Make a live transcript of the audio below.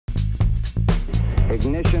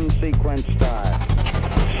Ignition sequence start.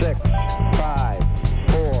 6, 5,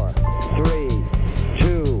 4, 3,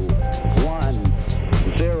 2,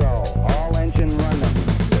 1, 0. All engine running.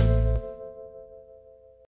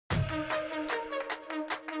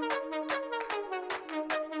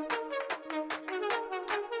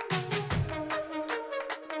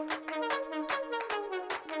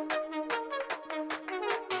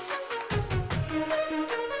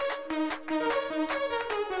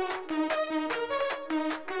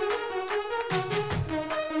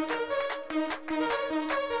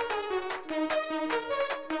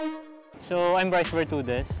 So I'm Bryce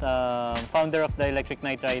Vertudes, founder of the Electric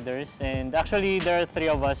Night Riders, and actually there are 3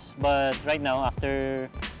 of us, but right now after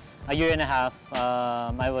a year and a half,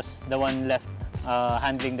 I was the one left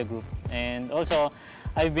handling the group. And also,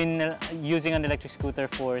 I've been using an electric scooter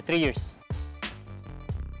for 3 years.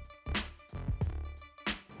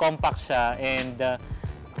 Compact siya and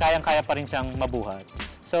kayang-kaya pa rin siyang mabuhat.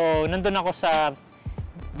 So nandun ako sa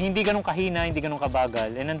hindi ganun kahina, hindi ganun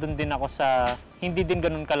kabagal, and nandun din ako sa hindi din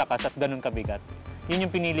ganun kalakas at ganun kabigat. Yun yung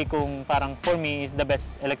pinili kong parang for me is the best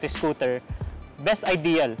electric scooter, best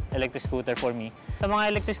ideal electric scooter for me. Sa mga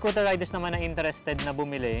electric scooter riders naman na interested na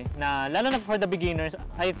bumili, na lalo na for the beginners,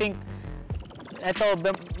 I think eto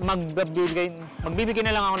magbibigay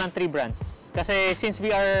na lang ako ng 3 brands. Kasi since we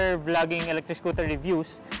are vlogging electric scooter reviews,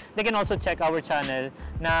 they can also check our channel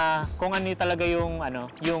na kung ano talaga yung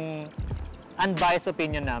yung unbiased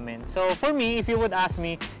opinion namin. So for me, if you would ask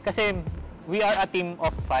me, kasi we are a team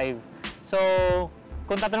of 5. So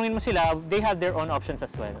kung tatanungin mo sila, they have their own options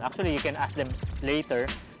as well. Actually, you can ask them later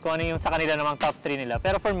kung ano yung sa kanila namang top 3 nila.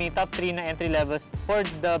 Pero for me, top 3 na entry levels for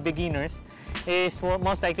the beginners is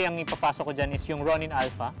most likely ang ipapasok ko dyan is yung Ronin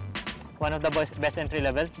Alpha. One of the best entry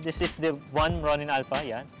level. This is the one Ronin Alpha,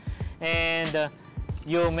 yan. And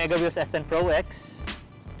yung Mega Wheels S10 Pro X.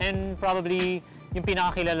 And probably yung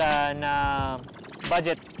pinakakilala na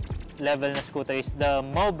budget level na scooter is the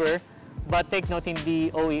Mober, but take note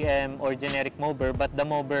hindi OEM or generic Mober, but the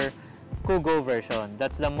Mober Kugo version.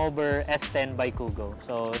 That's the Mober S10 by Kugo.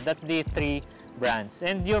 So that's the 3 brands.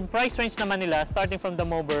 And yung price range naman nila, starting from the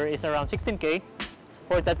Mober is around 16K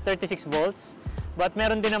for the 36 volts. But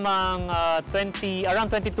meron din namang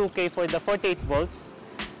around 22K for the 48 volts.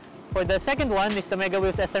 For the second one is the Mega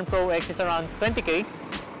Wheels S10 Pro X is around 20K.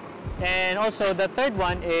 And also the third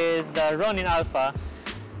one is the Ronin Alpha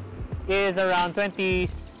is around 26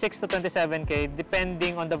 to 27K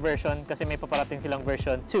depending on the version kasi may paparating silang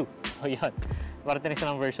version 2. So yun, paparating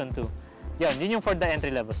silang version 2. Yun yung for the entry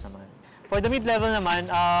levels naman. For the mid level naman,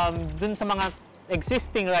 dun sa mga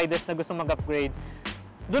existing riders na gusto mag-upgrade,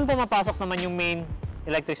 dun pumapasok naman yung main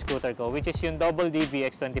electric scooter ko, which is yung Double D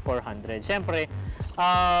VX2400. Siyempre,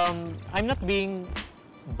 I'm not being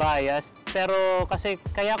biased, pero kasi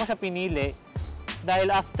kaya ko siya pinili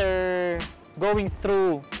dahil after going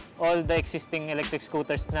through all the existing electric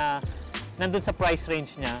scooters na nandun sa price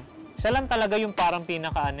range niya, siya lang talaga yung parang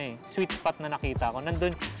sweet spot na nakita ko.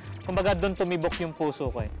 Nandun, kumbaga doon tumibok yung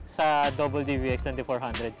puso ko sa Double D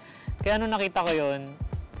VX2400. Kaya nung nakita ko yun,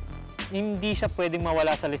 hindi siya pwedeng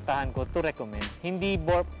mawala sa listahan ko to recommend. Hindi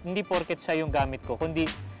porket siya yung gamit ko, kundi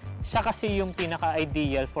siya kasi yung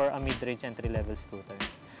pinaka-ideal for a mid-range entry-level scooter.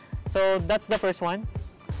 So that's the first one.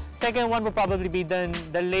 Second one will probably be the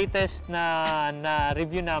latest na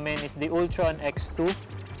review namin is the Ultron X2.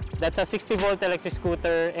 That's a 60-volt electric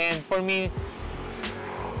scooter, and for me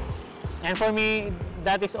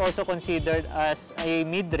that is also considered as a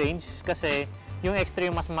mid-range kasi yung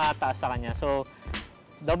X3 yung mas mataas sa kanya. So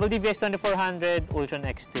Double D VX2400, Ultron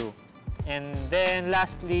X2. And then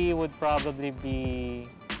lastly would probably be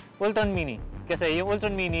Ultron Mini. Kasi yung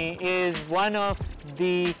Ultron Mini is one of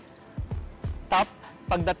the top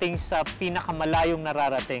pagdating sa pinakamalayong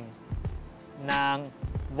nararating ng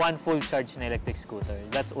one full charge na electric scooter.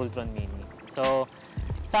 That's Ultron Mini. So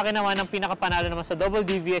sa akin naman, ang pinakapanalo naman sa Double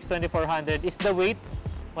D VX2400 is the weight.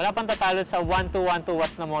 Wala pang tatalo sa 1212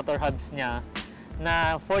 watts na motor hubs niya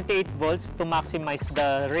na 48 volts to maximize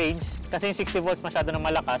the range. Kasi yung 60 volts masyado na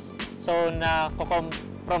malakas. So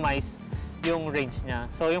na-compromise yung range niya.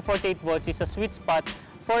 So yung 48 volts is a sweet spot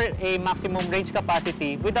for a maximum range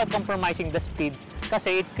capacity without compromising the speed.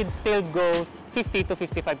 Kasi it could still go 50 to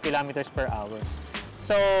 55 kilometers per hour.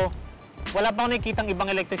 So wala pang nakikitang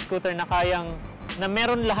ibang electric scooter na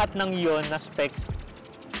meron lahat ng yon na specs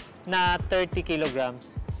na 30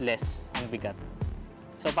 kilograms less ang bigat.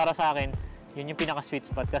 So para sa akin, yun yung pinaka-sweet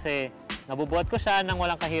spot kasi nabubuhat ko siya nang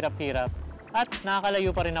walang kahirap-hirap at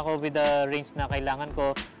nakakalayo pa rin ako with the range na kailangan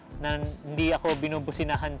ko na hindi ako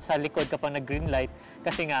binubusinahan sa likod kapag nag-green light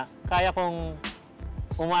kasi nga kaya kong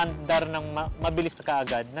umandar ng mabilis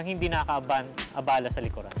kaagad nang hindi nakakaabala sa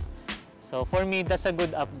likuran. So for me, that's a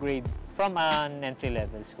good upgrade from an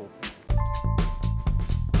entry-level scooter.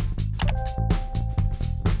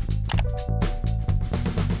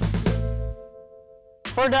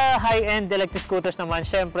 For the high-end electric scooters naman,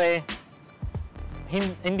 syempre,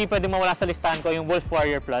 hindi pwede mawala sa listahan ko yung Wolf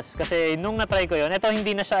Warrior Plus. Kasi nung na-try ko yun, ito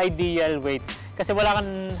hindi na siya ideal weight. Kasi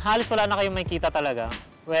halos wala na kayong makita talaga.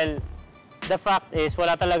 Well, the fact is,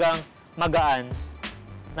 wala talagang magaan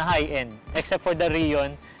na high-end. Except for the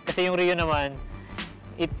Rion. Kasi yung Rion naman,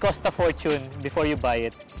 it cost a fortune before you buy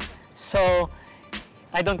it. So,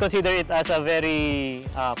 I don't consider it as a very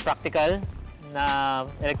practical na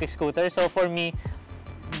electric scooter. So, for me,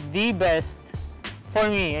 the best for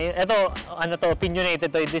me,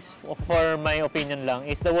 opinionated to, this for my opinion lang,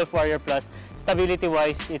 is the Wolf Warrior Plus.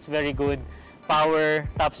 Stability-wise, it's very good. Power,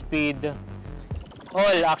 top speed,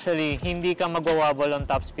 all actually, hindi ka magwawabble on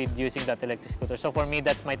top speed using that electric scooter. So for me,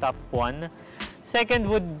 that's my top one. Second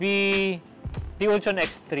would be the Ultron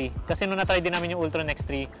X3. Kasi nung na-try din namin yung Ultron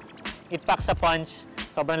X3, it packs a punch,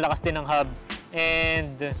 sobrang lakas din ng hub,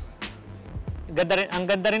 and ang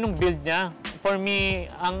ganda rin ng build niya. For me,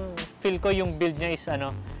 ang feel ko yung build niya is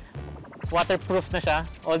waterproof na siya.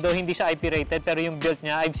 Although hindi siya IP rated, pero yung build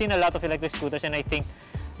niya, I've seen a lot of electric scooters and I think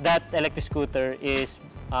that electric scooter is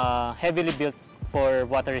heavily built for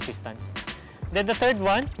water resistance. Then the third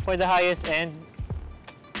one, for the highest end,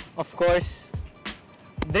 of course,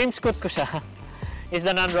 dream scoot ko siya, is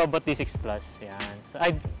the non-robot D6 Plus. Yan. So,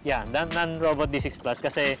 the non-robot D6 Plus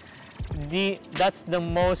kasi that's the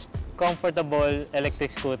most comfortable electric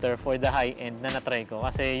scooter for the high-end na na-try ko.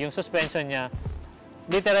 Kasi yung suspension niya,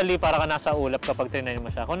 literally para ka nasa ulap kapag tinanin mo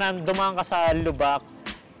siya. Kung dumaan ka sa lubak,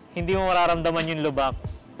 hindi mo mararamdaman yung lubak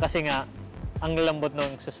kasi nga, ang lambot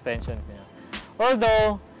ng suspension niya.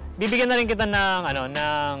 Although, bibigyan na rin kita ng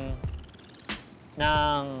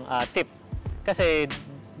tip. Kasi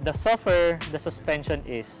the softer the suspension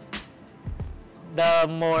is, the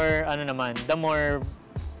more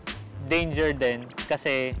danger din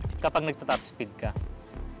kasi kapag nagta-top speed ka.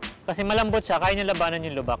 Kasi malambot siya, kaya niya labanan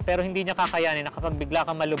yung lubak, pero hindi niya kakayanin na kapag bigla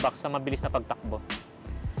ka malubak sa mabilis na pagtakbo.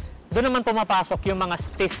 Doon naman pumapasok yung mga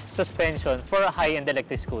stiff suspension for high-end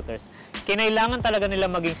electric scooters. Kinailangan talaga nila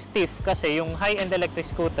maging stiff kasi yung high-end electric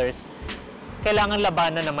scooters, kailangan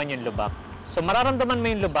labanan naman yung lubak. So mararamdaman mo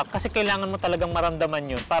yung lubak kasi kailangan mo talagang maramdaman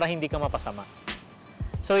yun para hindi ka mapasama.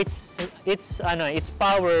 So it's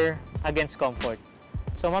power against comfort.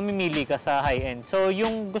 So, mamimili ka sa high-end. So,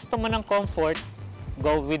 yung gusto mo ng comfort,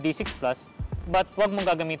 go with D6 Plus, but wag mong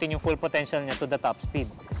gagamitin yung full potential niya to the top speed.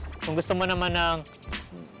 Kung gusto mo naman ng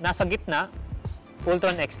nasa gitna,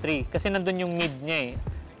 Ultron X3. Kasi nandun yung mid niya eh.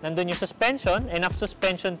 Nandun yung suspension, enough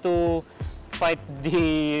suspension to fight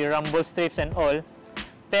the rumble strips and all.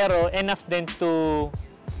 Pero, enough din to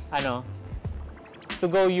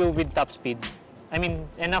go you with top speed. I mean,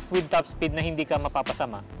 enough with top speed na hindi ka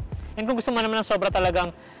mapapasama. And kung gusto mo naman ng sobra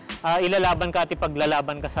talagang ilalaban ka at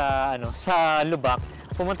ipaglalaban ka sa lubak,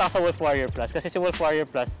 pumunta ka sa Wolf Warrior Plus. Kasi si Wolf Warrior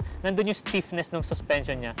Plus, nandun yung stiffness ng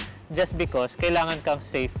suspension niya just because kailangan kang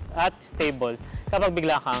safe at stable kapag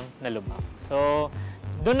bigla kang nalubak. So,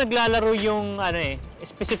 doon naglalaro yung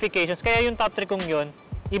specifications. Kaya yung top 3 kong yun,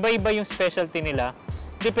 iba-iba yung specialty nila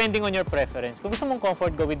depending on your preference. Kung gusto mong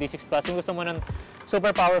comfort, go with D6 Plus. Kung gusto mo ng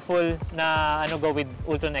super powerful na go with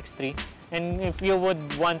Ultron X3. And if you would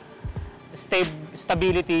want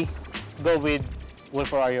stability, go with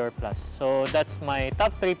Wolf Warrior Plus. So that's my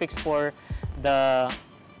top 3 picks for the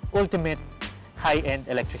ultimate high-end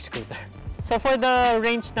electric scooter. So for the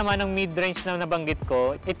range naman, ng mid-range na nabanggit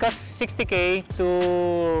ko, it costs 60K to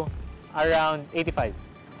around 85.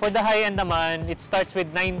 For the high-end naman, it starts with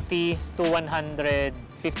 90 to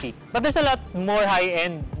 150. But there's a lot more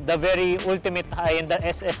high-end, the very ultimate high-end, the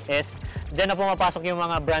SSS. Diyan na pumapasok yung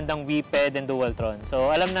mga brandang Whipped and Dualtron.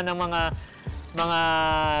 So, alam na ng mga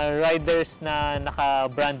riders na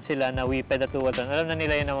naka-brand sila na Whipped at Dualtron. Alam na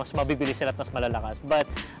nila yun na mas mabibilis sila at mas malalakas. But,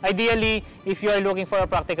 ideally, if you are looking for a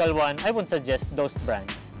practical one, I would suggest those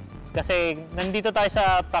brands. Kasi, nandito tayo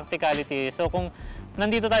sa practicality. So, kung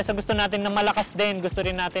nandito tayo sa gusto natin na malakas din, gusto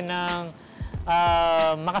rin natin ng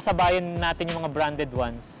makasabayan natin yung mga branded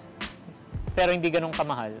ones, pero hindi ganun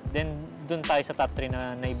kamahal, then dun tayo sa top 3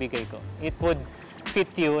 na naibigay ko. It would fit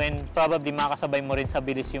you and probably makakasabay mo rin sa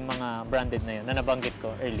bilis yung mga branded na yun na nabanggit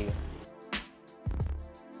ko earlier.